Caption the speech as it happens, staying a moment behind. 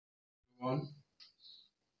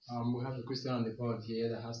We have a question on the board here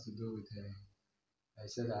that has to do with I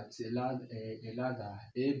said that a ladder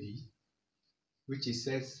AB, which is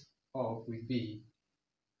set up with B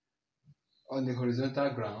on the horizontal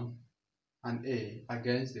ground and A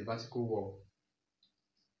against the vertical wall,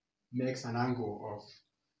 makes an angle of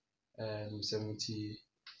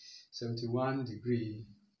 71 degrees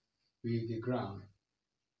with the ground.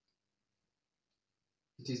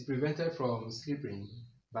 It is prevented from slipping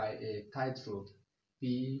by a tightrope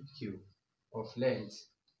PQ of length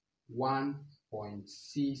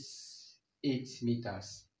 1.68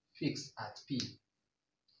 meters fixed at P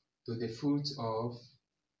to the foot of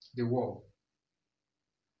the wall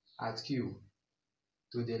at Q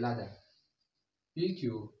to the ladder.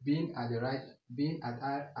 PQ being at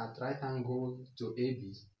right angle to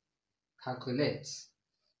AB, calculates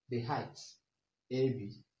the height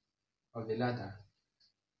AB of the ladder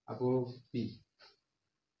above B,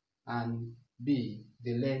 and B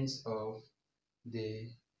the length of the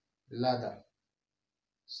ladder.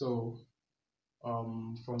 So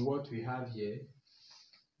from what we have here,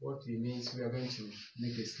 what it means, we are going to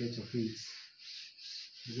make a sketch of it.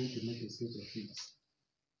 We're going to make a sketch of it.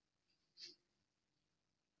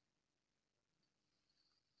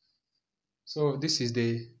 So this is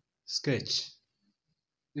the sketch.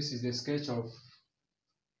 This is the sketch of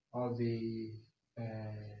the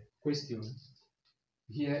question.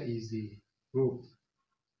 Here is the rope.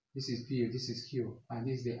 This is P, this is Q, and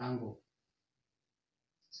this is the angle.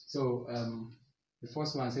 So the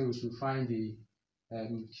first one says we should find the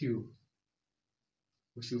Q.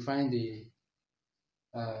 We should find the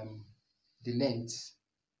length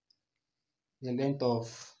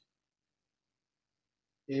of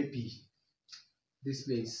AP, this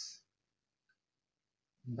place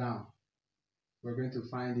down. We're going to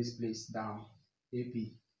find this place down, AP.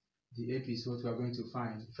 The AP is what we are going to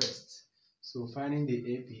find first. So finding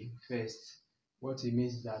the AP first, what it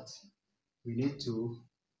means that we need to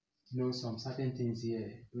know some certain things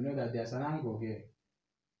here. We know that there's an angle here.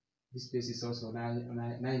 This place is also 90.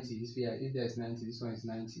 If there's 90, this one is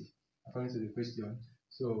 90, according to the question.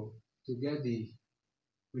 So to get we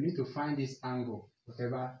need to find this angle,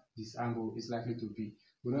 whatever this angle is likely to be.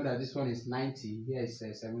 We know that this one is 90, here is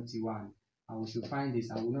 71, and we should find this,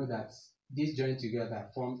 and we know that this joined together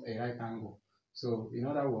forms a right angle. So in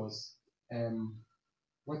other words,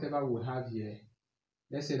 whatever we have here,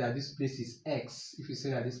 let's say that this place is X. If you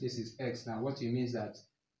say that this place is X, now what it means that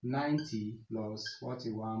 90 plus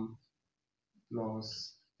 41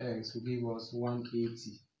 plus X will give us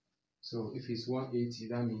 180. So if it's 180,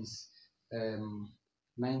 that means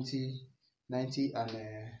 90 and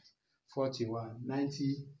 41.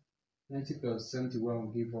 90 plus 71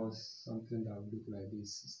 will give us something that will look like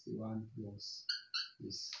this, 61 plus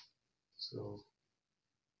this. So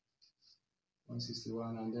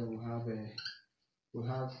 161, and then we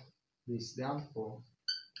have this. Therefore,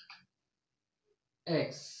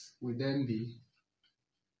 X will then be,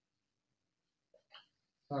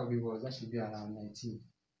 that should be around 19.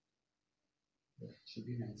 Yeah, it should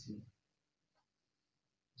be 19.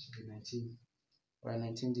 It should be 19. Or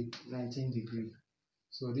 19 degree.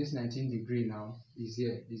 So this 19 degree now is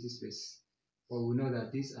here, is this place. But we know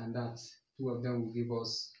that this and that, two of them will give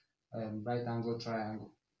us right angle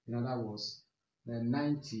triangle. In other words, then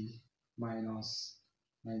 90 minus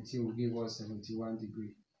 19 will give us 71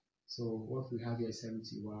 degree. So what we have here is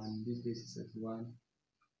 71. This place is 71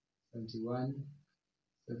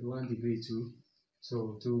 degree too.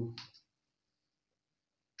 So to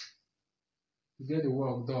get the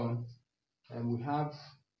work done, and we have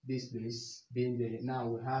this place being there. Now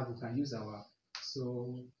we can use our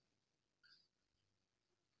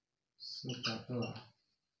calculator.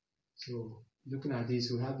 So looking at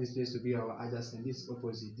this, we have this place to be our adjacent. This is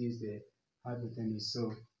opposite. This is the hypotenuse.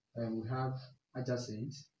 So we have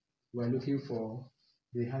adjacent. We are looking for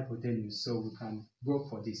the hypotenuse. So we can go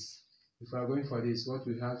for this. If we are going for this, what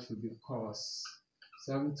we have should be cos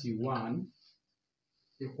 71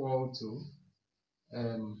 equal to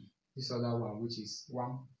this other one, which is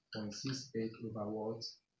 1.68 over what?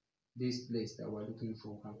 This place that we're looking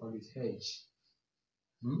for, we can call it H.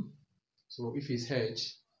 So if it's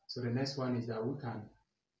H, so the next one is that we can,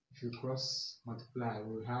 if you cross multiply,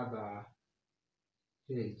 we have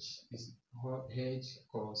H is H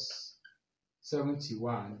cos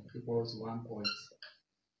 71 equals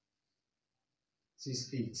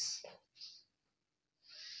 1.68.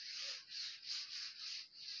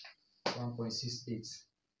 1.68.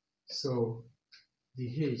 So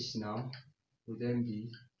the H now will then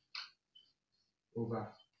be over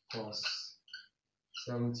cos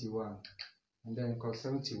 71, and then cos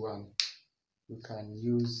 71 we can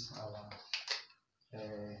use our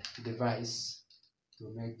device to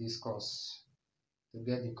make this cost. To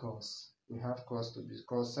get the cost, we have cost to be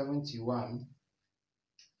called 71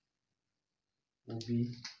 will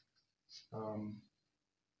be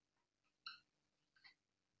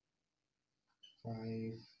 5,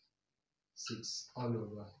 6 all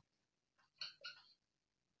over.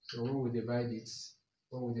 So when we divide it,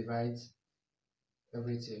 when we divide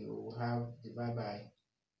everything, we will have divide by,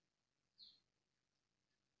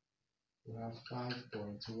 we have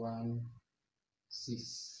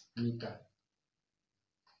 5.16 meter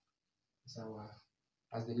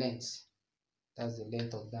as the length. That's the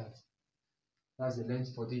length of that. That's the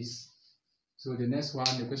length for this. So the next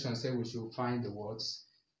one, the question said we should find the words,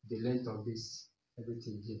 the length of this,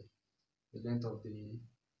 everything here, the length of the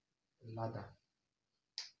ladder,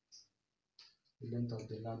 the length of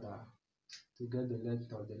the ladder. To get the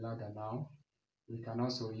length of the ladder now, we can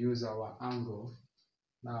also use our angle.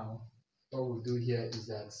 Now, what we'll do here is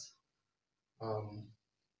that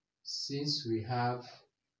since we have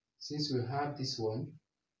this one,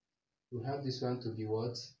 we have this one to be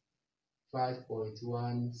what?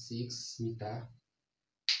 5.16 meter,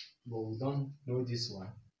 but we don't know this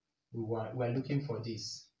one. We are looking for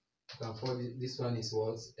this. This one is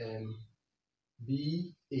what?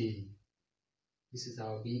 BA. This is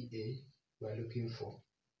our BA we are looking for.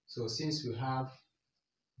 So since we have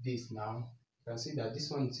this now, you can see that this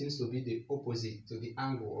one seems to be the opposite to the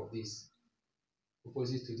angle of this.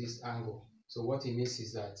 Opposite to this angle. So what it means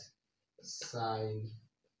is that sine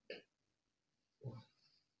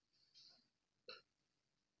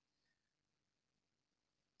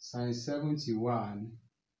 71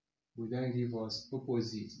 will then give us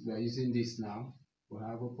opposite. We are using this now. We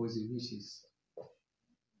have opposite, which is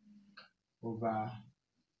over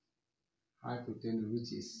hypotenuse,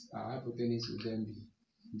 which is our hypotenuse will then be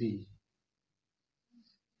B.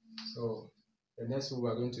 So the next one we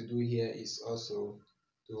are going to do here is also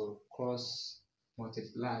to cross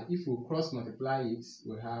multiply. If we cross multiply it,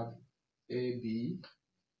 we have AB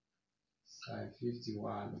sine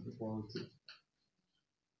 51 equal to,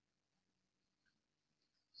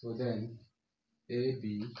 so then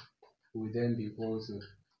AB will then be equal to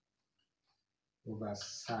over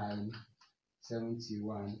sine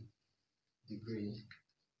 71 degree.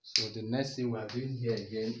 So the next thing we are doing here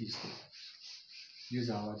again is to use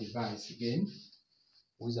our device again.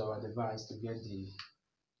 Use our device to get the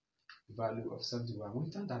value of 71.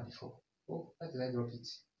 We've done that before. Oh, why did I drop it?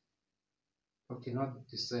 Okay, not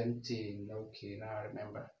the same thing. Okay, now I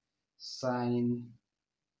remember. Sine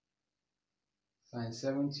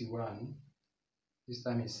 71. This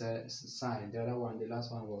time it says sine. The other one, the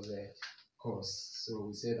last one was a cos. So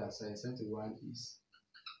we say that sine 71 is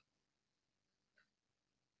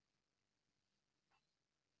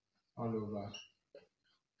all over.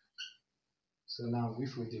 So now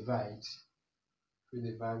if we divide, we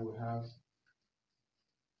have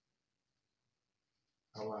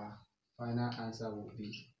our final answer will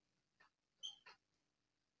be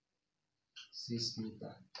 6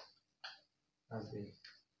 meter. That's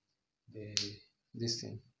this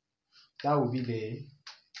thing. That will be the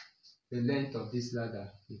length of this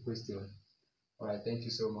ladder in question. Alright, thank you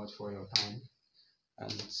so much for your time,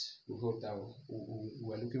 and we hope that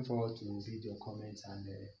we're looking forward to read your comments and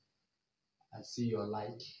see your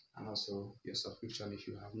like and also your subscription if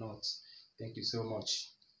you have not. Thank you so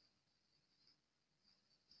much.